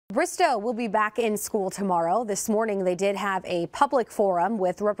Bristow will be back in school tomorrow. This morning they did have a public forum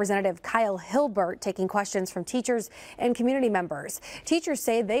with Representative Kyle Hilbert taking questions from teachers and community members. Teachers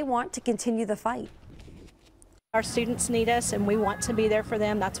say they want to continue the fight. Our students need us and we want to be there for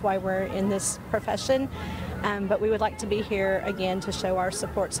them. That's why we're in this profession. But we would like to be here again to show our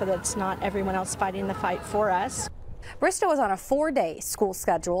support so that it's not everyone else fighting the fight for us. Bristow is on a 4-day school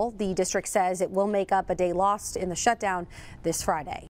schedule. The district says it will make up a day lost in the shutdown this Friday.